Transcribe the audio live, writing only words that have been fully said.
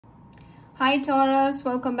Hi Taurus,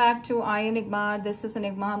 welcome back to Enigma. This is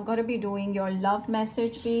Enigma. I'm going to be doing your love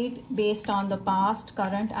message read based on the past,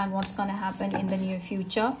 current, and what's going to happen in the near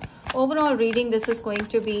future. Overall reading, this is going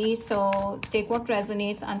to be, so take what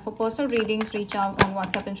resonates, and for personal readings, reach out on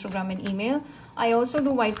WhatsApp, Instagram, and email. I also do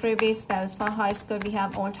white prayer based spells. For high school, we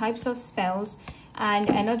have all types of spells and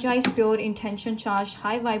energized, pure, intention charged,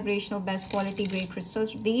 high vibrational, best quality gray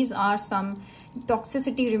crystals. These are some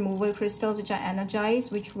toxicity removal crystals which are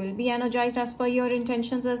energized, which will be energized as per your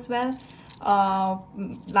intentions as well.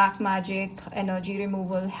 Black magic, energy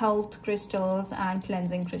removal, health crystals, and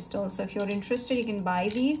cleansing crystals. So if you're interested, you can buy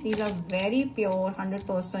these. These are very pure,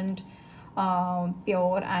 100%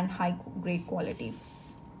 pure and high grade quality.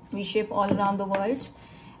 We ship all around the world.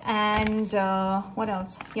 And what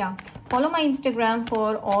else? Yeah, follow my Instagram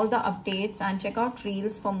for all the updates and check out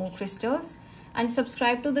reels for more crystals, and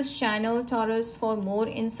subscribe to this channel Taurus for more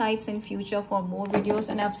insights in future, for more videos.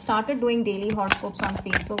 And I've started doing daily horoscopes on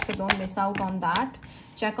Facebook, so don't miss out on that.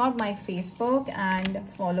 Check out my Facebook and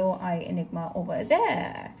follow Enigma over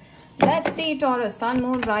there. Let's see, Taurus, Sun,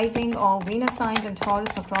 Moon, Rising, or Venus signs and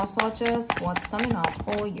Taurus across watches. What's coming up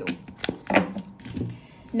for you?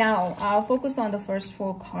 Now, I'll focus on the first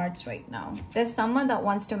four cards right now. There's someone that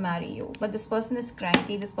wants to marry you, but this person is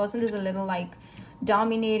cranky. This person is a little like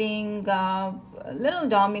dominating, a little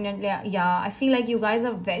dominant. Yeah, I feel like you guys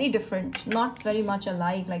are very different, not very much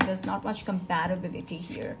alike. Like there's not much compatibility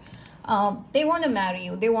here. They want to marry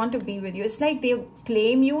you. They want to be with you. It's like they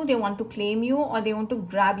claim you. They want to claim you, or they want to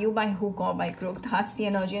grab you by hook or by crook. That's the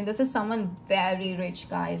energy. And this is someone very rich,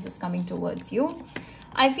 guys, is coming towards you.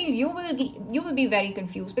 I feel you will be very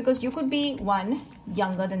confused, because you could be one,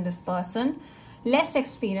 younger than this person, less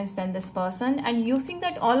experienced than this person, and you think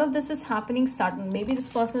that all of this is happening sudden. Maybe this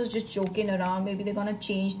person is just joking around. Maybe they're gonna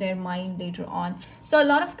change their mind later on. So a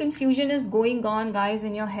lot of confusion is going on, guys,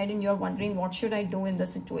 in your head, and you're wondering, what should I do in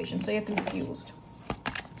this situation? So you're confused.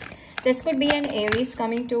 This could be an Aries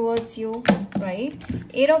coming towards you, right?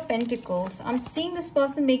 Eight of Pentacles. I'm seeing this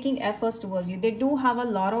person making efforts towards you. They do have a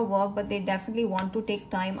lot of work, but they definitely want to take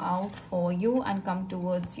time out for you and come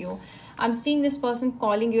towards you. I'm seeing this person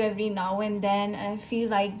calling you every now and then, and I feel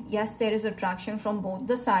like, yes, there is attraction from both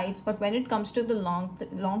the sides, but when it comes to the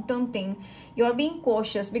long-term thing, you're being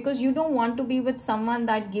cautious, because you don't want to be with someone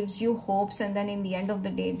that gives you hopes and then in the end of the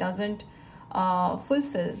day doesn't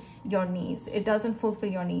fulfill your needs. It doesn't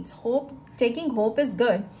fulfill your needs. Taking hope is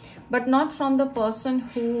good, but not from the person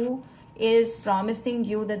who is promising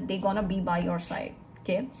you that they're gonna be by your side.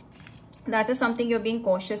 Okay, that is something you're being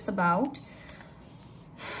cautious about.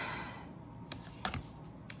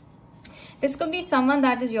 This could be someone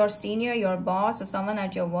that is your senior, your boss, or someone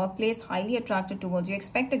at your workplace, highly attracted towards you.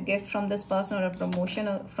 Expect a gift from this person or a promotion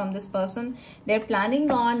from this person. They're planning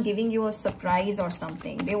on giving you a surprise or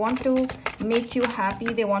something. They want to make you happy.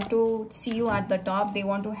 They want to see you at the top. They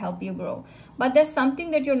want to help you grow. But there's something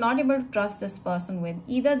that you're not able to trust this person with.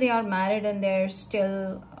 Either they are married and they're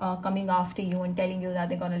still coming after you and telling you that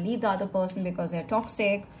they're going to leave the other person because they're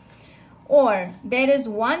toxic. Or there is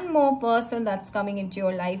one more person that's coming into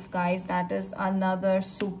your life, guys. That is another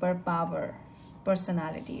superpower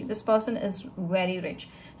personality. This person is very rich.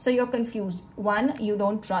 So you're confused. One, you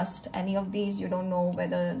don't trust any of these. You don't know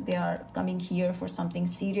whether they are coming here for something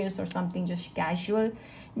serious or something just casual.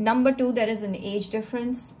 Number two, there is an age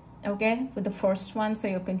difference, okay, for the first one. So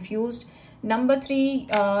you're confused. Number three,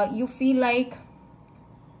 you feel like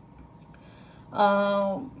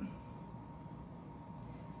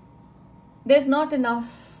there's not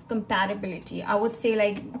enough compatibility. I would say,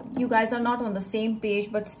 like, you guys are not on the same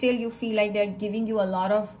page, but still you feel like they're giving you a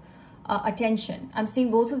lot of attention. I'm seeing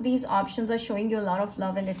both of these options are showing you a lot of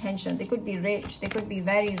love and attention. They could be rich. They could be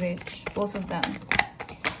very rich, both of them.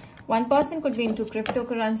 One person could be into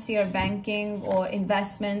cryptocurrency or banking or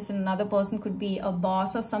investments, and another person could be a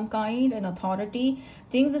boss of some kind, an authority.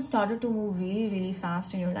 Things have started to move really, really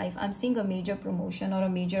fast in your life. I'm seeing a major promotion or a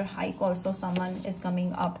major hike also someone is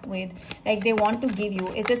coming up with. Like they want to give you,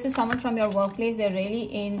 if this is someone from your workplace,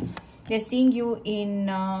 they're seeing you in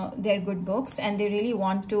their good books, and they really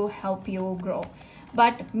want to help you grow.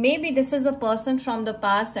 But maybe this is a person from the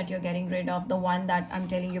past that you're getting rid of, the one that I'm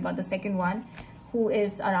telling you about, the second one, who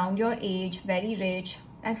is around your age, very rich.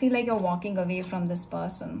 I feel like you're walking away from this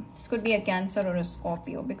person. This could be a Cancer or a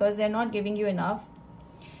Scorpio, because they're not giving you enough.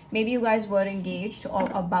 Maybe you guys were engaged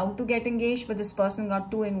or about to get engaged, but this person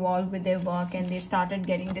got too involved with their work and they started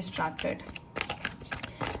getting distracted.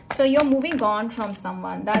 So you're moving on from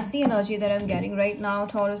someone. That's the energy that I'm getting right now,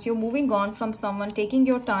 Taurus. You're moving on from someone, taking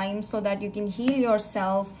your time so that you can heal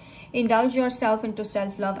yourself, indulge yourself into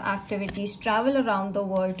self-love activities, travel around the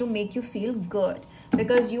world to make you feel good.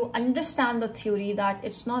 because you understand the theory that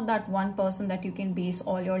it's not that one person that you can base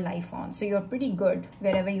all your life on. So you're pretty good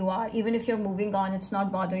wherever you are. Even if you're moving on, it's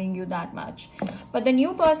not bothering you that much. But the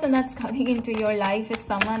new person that's coming into your life is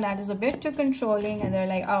someone that is a bit too controlling, and they're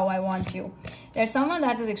like, oh, I want you. There's someone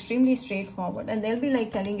that is extremely straightforward, and they'll be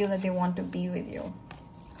like telling you that they want to be with you.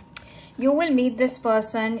 You will meet this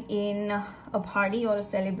person in a party or a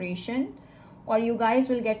celebration, or you guys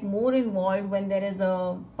will get more involved when there is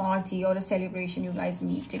a party or a celebration. You guys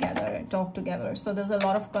meet together and talk together. So there's a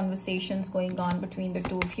lot of conversations going on between the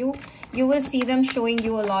two of you. You will see them showing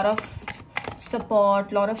you a lot of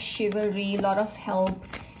support, a lot of chivalry, a lot of help.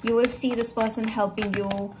 You will see this person helping you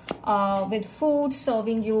with food,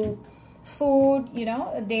 serving you food. You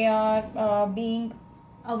know, they are being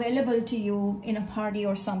available to you in a party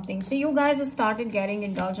or something. So you guys have started getting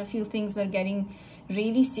indulged. A few things are getting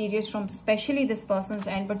really serious from especially this person's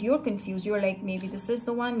end, but you're confused. You're like, maybe this is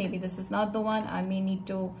the one, maybe this is not the one. I may need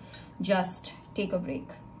to just take a break.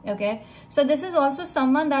 Okay, so this is also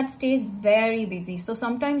someone that stays very busy. So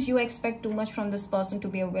sometimes you expect too much from this person to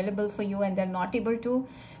be available for you, and they're not able to.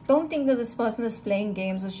 Don't think that this person is playing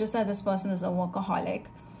games. It's just that this person is a workaholic.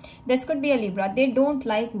 This could be a Libra. They don't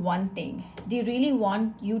like one thing. They really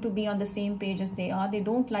want you to be on the same page as they are. They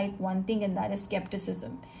don't like one thing, and that is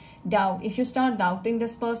skepticism, doubt. If you start doubting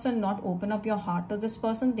this person, not open up your heart to this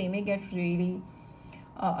person, they may get really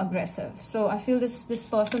aggressive. So I feel this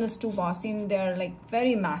person is too bossy, and they're like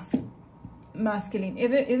very masculine.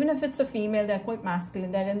 Even if it's a female, they're quite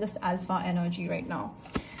masculine. They're in this alpha energy right now.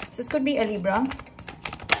 So this could be a Libra.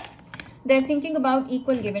 They're thinking about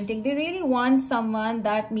equal give and take. They really want someone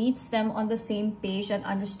that meets them on the same page, that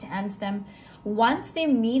understands them. Once they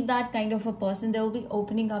meet that kind of a person, they'll be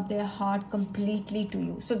opening up their heart completely to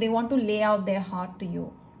you. So they want to lay out their heart to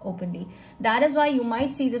you openly. That is why you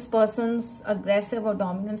might see this person's aggressive or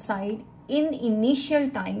dominant side in initial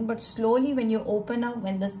time, but slowly when you open up,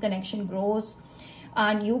 when this connection grows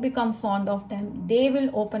and you become fond of them, they will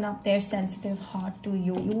open up their sensitive heart to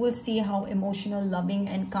you. You will see how emotional, loving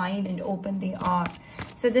and kind and open they are.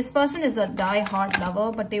 So this person is a die-hard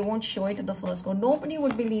lover, but they won't show it at the first go. Nobody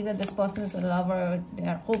would believe that this person is a lover. They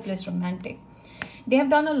are hopeless romantic. They have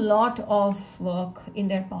done a lot of work in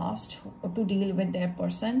their past to deal with their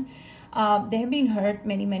person. They have been hurt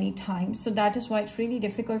many times. So that is why it's really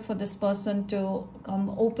difficult for this person to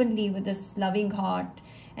come openly with this loving heart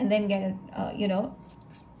and then get it,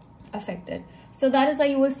 affected. So that is why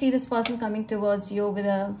you will see this person coming towards you with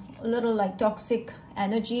a little like toxic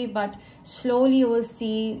energy, but slowly you will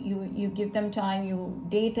see, you give them time, you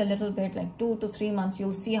date a little bit, like 2 to 3 months,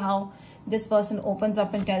 you'll see how this person opens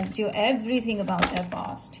up and tells you everything about their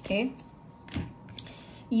past. Okay,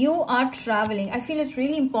 you are traveling. I feel it's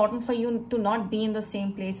really important for you to not be in the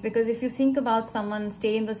same place, because if you think about someone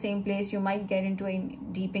stay in the same place, you might get into a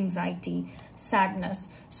deep anxiety, sadness.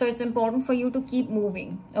 So it's important for you to keep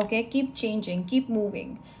moving. Okay, keep changing, keep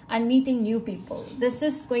moving and meeting new people. This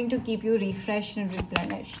is going to keep you refreshed and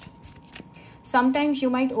replenished. Sometimes you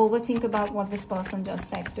might overthink about what this person just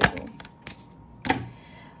said to you.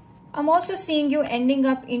 I'm also seeing you ending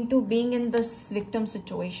up into being in this victim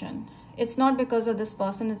situation. It's not because of this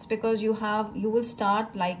person, it's because you will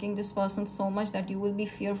start liking this person so much that you will be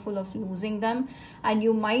fearful of losing them, and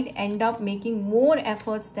you might end up making more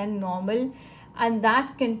efforts than normal, and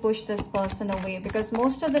that can push this person away, because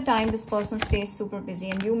most of the time this person stays super busy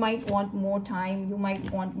and you might want more time, you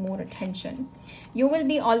might want more attention. You will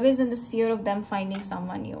be always in this fear of them finding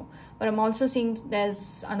someone new. But I'm also seeing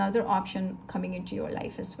there's another option coming into your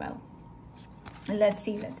life as well. Let's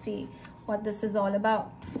see what this is all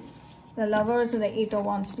about. The Lovers and the Eight of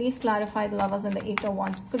Wands. Please clarify the Lovers and the Eight of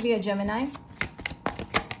Wands. This could be a Gemini.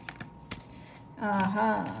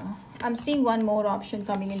 I'm seeing one more option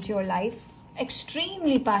coming into your life.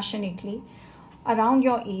 Extremely passionately around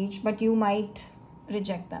your age, but you might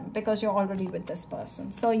reject them because you're already with this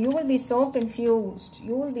person. So you will be so confused.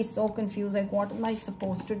 You will be so confused, like, what am I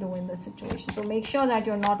supposed to do in this situation? So make sure that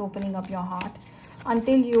you're not opening up your heart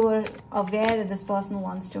until you're aware that this person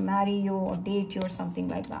wants to marry you or date you or something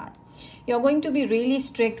like that. You're going to be really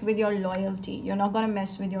strict with your loyalty. You're not going to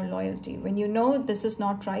mess with your loyalty. When you know this is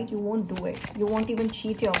not right, you won't do it. You won't even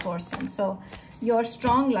cheat your person. So you're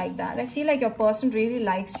strong like that. I feel like your person really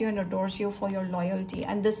likes you and adores you for your loyalty.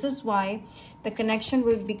 And this is why the connection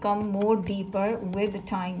will become more deeper with the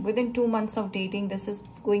time. Within 2 months of dating, this is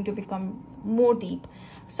going to become more deep.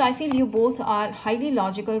 So I feel you both are highly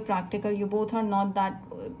logical, practical. You both are not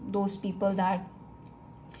those people that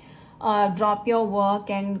drop your work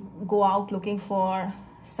and go out looking for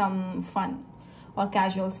some fun. or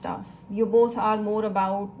casual stuff. You both are more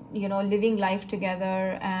about, you know, living life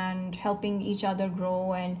together and helping each other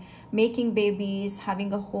grow and making babies,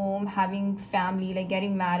 having a home, having family, like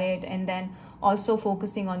getting married, and then also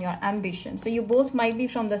focusing on your ambition. So you both might be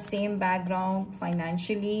from the same background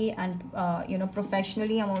financially and you know,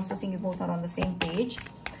 professionally. I'm also seeing you both are on the same page.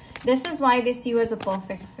 This is why they see you as a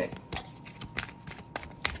perfect fit.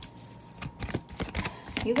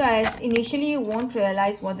 You guys, initially you won't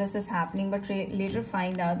realize what this is happening, but later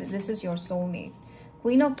find out that this is your soulmate.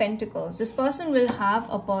 Queen of Pentacles. This person will have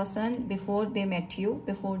a person before they met you.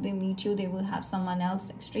 Before they meet you, they will have someone else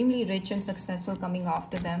extremely rich and successful coming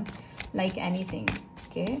after them, like anything.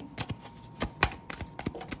 Okay.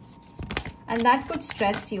 And that could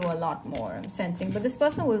stress you a lot more, I'm sensing. But this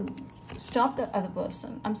person will stop the other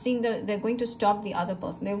person. I'm seeing that they're going to stop the other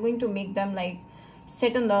person. They're going to make them like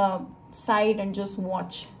sit on the side and just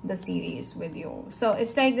watch the series with you. So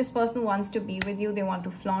it's like this person wants to be with you. They want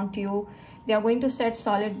to flaunt you. They are going to set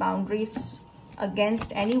solid boundaries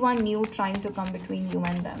against anyone new trying to come between you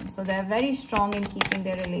and them. So they're very strong in keeping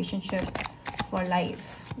their relationship for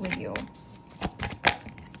life with you.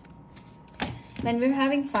 Then we're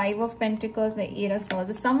having 5 of Pentacles, the 8 of Swords.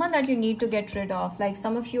 It's someone that you need to get rid of. Like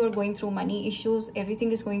some of you are going through money issues.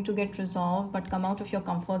 Everything is going to get resolved, but come out of your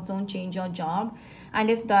comfort zone, change your job. And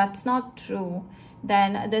if that's not true,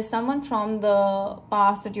 then there's someone from the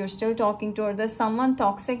past that you're still talking to, or there's someone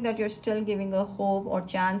toxic that you're still giving a hope or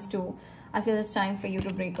chance to. I feel it's time for you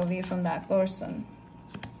to break away from that person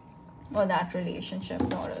or that relationship,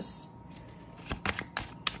 Taurus.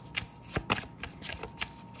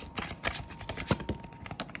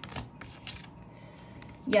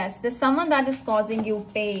 Yes, there's someone that is causing you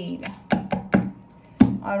pain.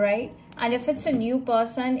 All right. And if it's a new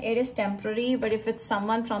person, it is temporary. But if it's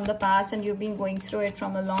someone from the past and you've been going through it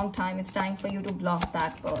from a long time, it's time for you to block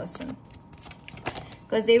that person.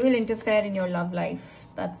 Because they will interfere in your love life.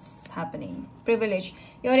 That's happening. Privilege.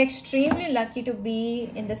 You're extremely lucky to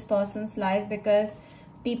be in this person's life because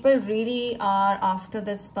people really are after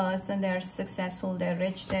this person. They're successful. They're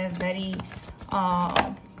rich. They're very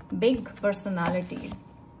big personality.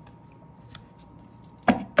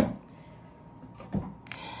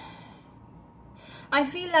 I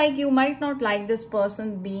feel like you might not like this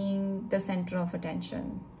person being the center of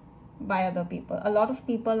attention by other people. A lot of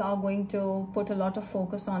people are going to put a lot of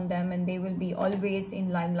focus on them and they will be always in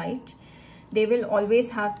limelight. They will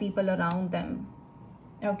always have people around them.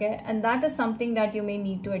 Okay, and that is something that you may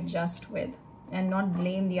need to adjust with and not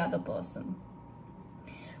blame the other person.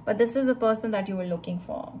 But this is a person that you were looking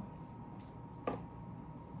for.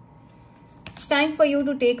 It's time for you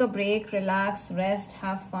to take a break, relax, rest,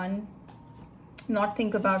 have fun. Not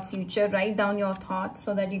think about future. Write down your thoughts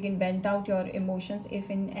so that you can vent out your emotions if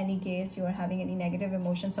in any case you are having any negative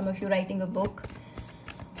emotions. Some of you writing a book,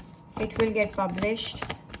 it will get published.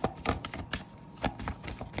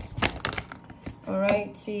 All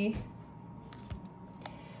right, see.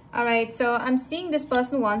 All right, so I'm seeing this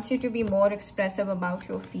person wants you to be more expressive about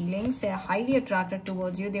your feelings. They are highly attracted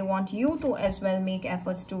towards you. They want you to as well make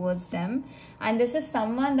efforts towards them. And this is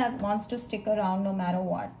someone that wants to stick around no matter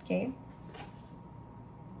what, okay?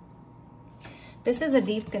 This is a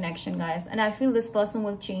deep connection, guys. And I feel this person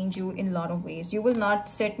will change you in a lot of ways. You will not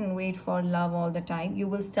sit and wait for love all the time. You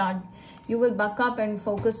will buck up and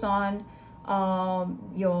focus on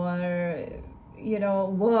your, you know,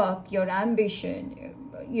 work, your ambition,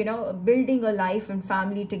 you know, building a life and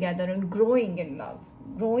family together and growing in love,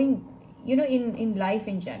 growing, you know, in life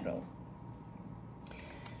in general.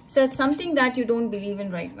 So it's something that you don't believe in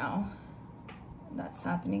right now. That's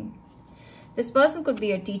happening. This person could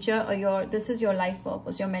be a teacher or this is your life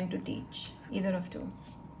purpose. You're meant to teach. Either of two.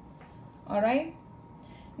 All right.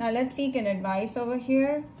 Now let's seek an advice over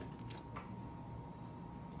here.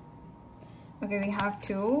 Okay, we have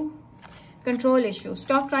 2. Control issues.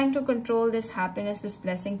 Stop trying to control this happiness, this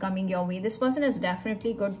blessing coming your way. This person is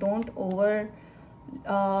definitely good. Don't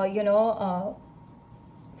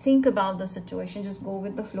think about the situation. Just go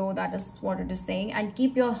with the flow. That is what it is saying. And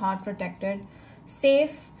keep your heart protected,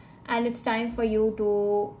 safe. And it's time for you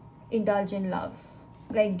to indulge in love.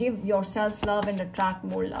 Like give yourself love and attract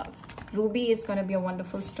more love. Ruby is going to be a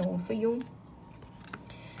wonderful stone for you.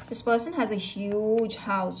 This person has a huge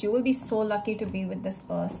house. You will be so lucky to be with this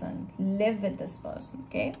person. Live with this person,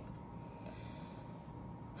 okay?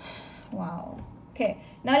 Wow. Okay,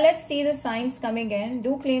 now let's see the signs coming in.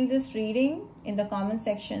 Do claim this reading in the comment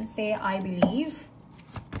section. Say, I believe.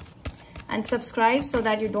 And subscribe so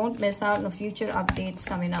that you don't miss out on the future updates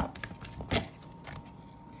coming up.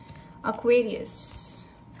 Aquarius.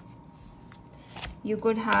 You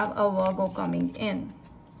could have a Virgo coming in.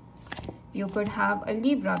 You could have a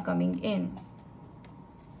Libra coming in.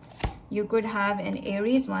 You could have an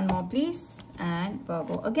Aries, one more please, and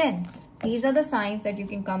Virgo again. These are the signs that you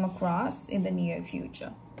can come across in the near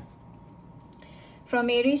future. From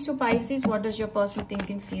Aries to Pisces, what does your person think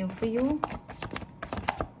and feel for you?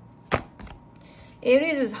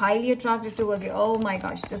 Aries is highly attracted towards you. Oh my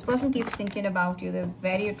gosh, this person keeps thinking about you. They're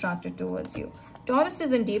very attracted towards you. Taurus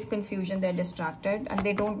is in deep confusion. They're distracted and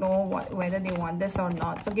they don't know whether they want this or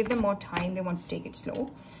not. So give them more time. They want to take it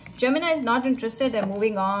slow. Gemini is not interested. They're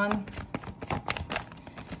moving on.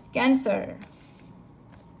 Cancer.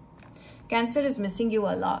 Cancer is missing you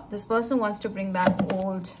a lot. This person wants to bring back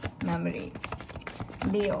old memory.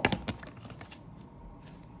 Leo.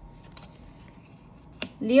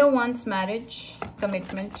 Leo wants marriage,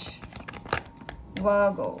 commitment.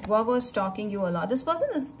 Virgo. Virgo is stalking you a lot. This person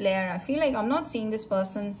is player. I feel like I'm not seeing this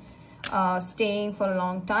person staying for a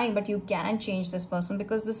long time, but you can change this person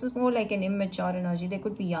because this is more like an immature energy. They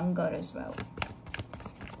could be younger as well.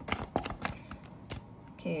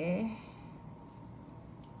 Okay.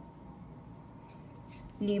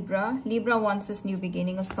 Libra. Libra wants this new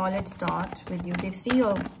beginning, a solid start with you. They see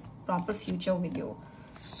your proper future with you.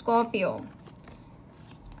 Scorpio.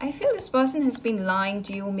 I feel this person has been lying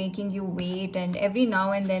to you, making you wait, and every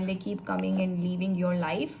now and then they keep coming and leaving your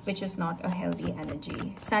life, which is not a healthy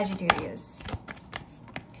energy. Sagittarius.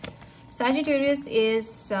 Sagittarius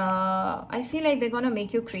is, I feel like they're going to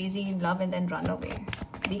make you crazy in love and then run away.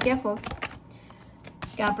 Be careful.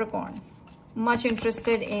 Capricorn. Much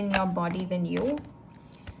interested in your body than you.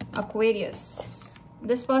 Aquarius.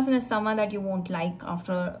 This person is someone that you won't like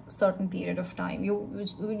after a certain period of time. You'll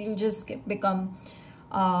just become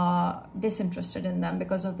disinterested in them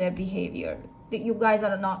because of their behavior. You guys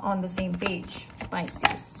are not on the same page.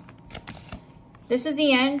 Pisces. This is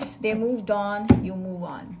the end. They moved on. You move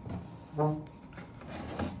on.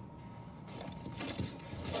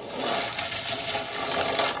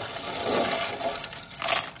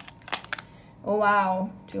 Oh wow,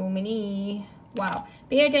 too many. Wow.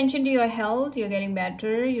 Pay attention to your health. You're getting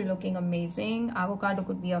better. You're looking amazing. Avocado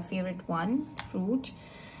could be your favorite one. Fruit.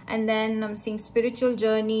 And then I'm seeing spiritual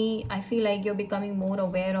journey. I feel like you're becoming more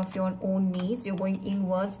aware of your own needs. You're going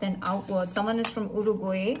inwards than outwards. Someone is from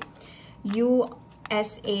Uruguay,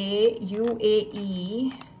 USA,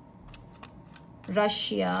 UAE,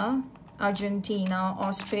 Russia, Argentina,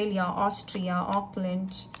 Australia, Austria,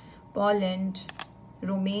 Auckland, Poland,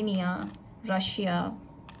 Romania, Russia.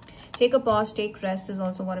 Take a pause, take rest is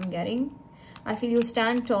also what I'm getting. I feel you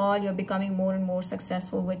stand tall. You're becoming more and more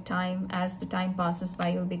successful with time. As the time passes by,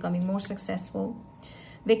 you're becoming more successful.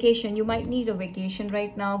 Vacation. You might need a vacation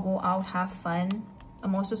right now. Go out, have fun.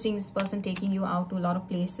 I'm also seeing this person taking you out to a lot of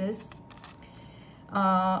places.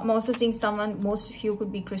 I'm also seeing someone, most of you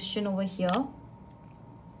could be Christian over here.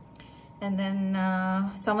 And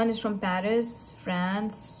then someone is from Paris,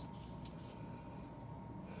 France,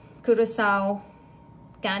 Curacao,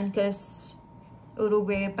 Cancun,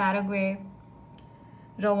 Uruguay, Paraguay,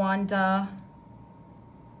 Rwanda,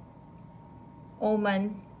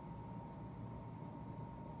 Oman,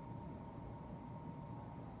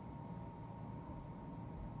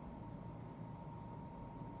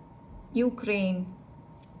 Ukraine,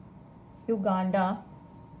 Uganda,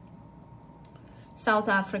 South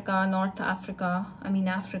Africa, North Africa,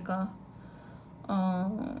 Africa,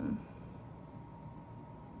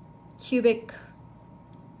 Quebec.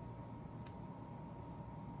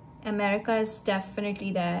 America is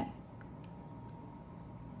definitely there.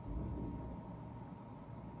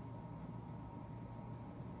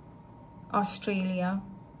 Australia,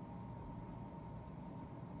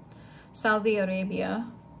 Saudi Arabia,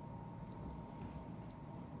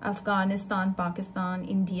 Afghanistan, Pakistan,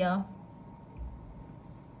 India,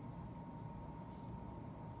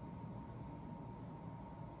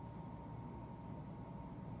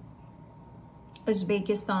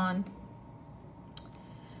 Uzbekistan.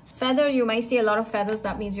 Feather, you might see a lot of feathers.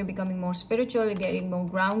 That means you're becoming more spiritual. You're getting more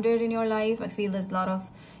grounded in your life. I feel there's a lot of,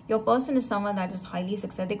 your person is someone that is highly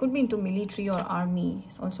successful. They could be into military or army.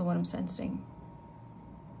 It's also what I'm sensing.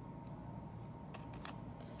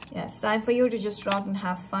 Yes, time for you to just rock and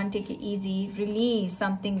have fun. Take it easy. Release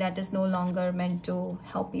something that is no longer meant to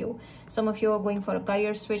help you. Some of you are going for a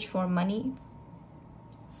career switch for money.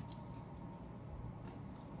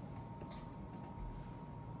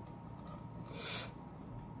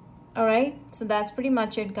 All right, so that's pretty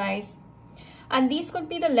much it, guys. And these could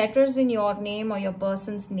be the letters in your name or your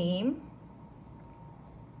person's name.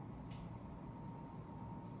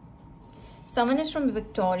 Someone is from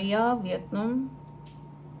Victoria, Vietnam.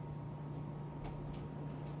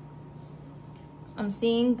 I'm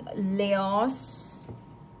seeing Laos,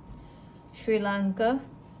 Sri Lanka,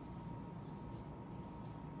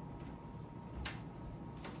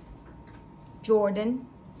 Jordan,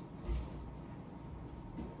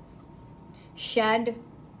 Shad,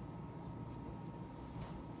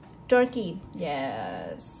 Turkey,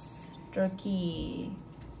 yes, Turkey,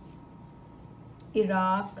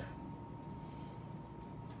 Iraq,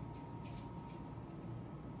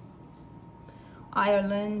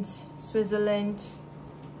 Ireland, Switzerland,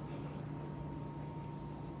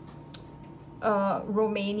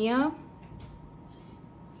 Romania,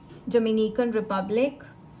 Dominican Republic,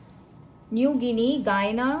 New Guinea,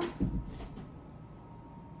 Guyana,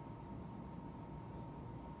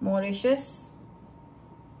 Mauritius,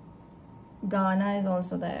 Ghana is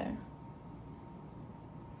also there.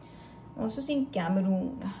 Also seeing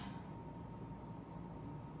Cameroon,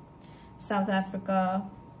 South Africa,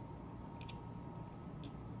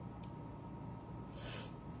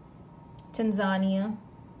 Tanzania,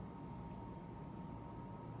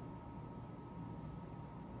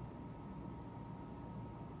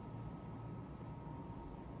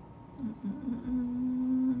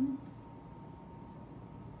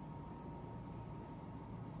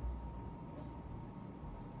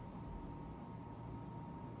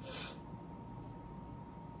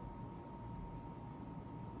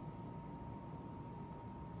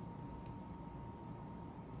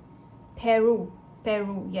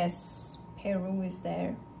 Peru, yes, Peru is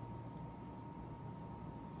there.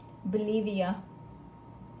 Bolivia,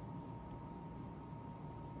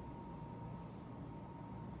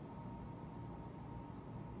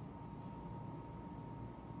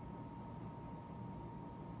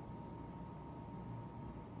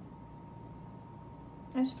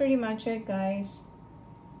 that's pretty much it, guys.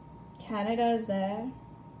 Canada is there.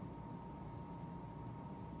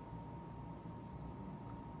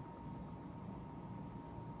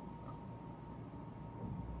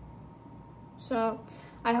 So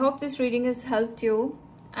I hope this reading has helped you,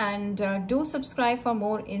 and do subscribe for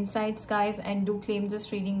more insights, guys, and do claim this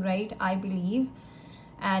reading right, I believe,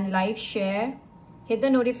 and like, share, hit the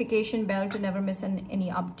notification bell to never miss any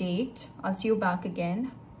update. I'll see you back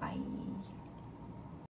again.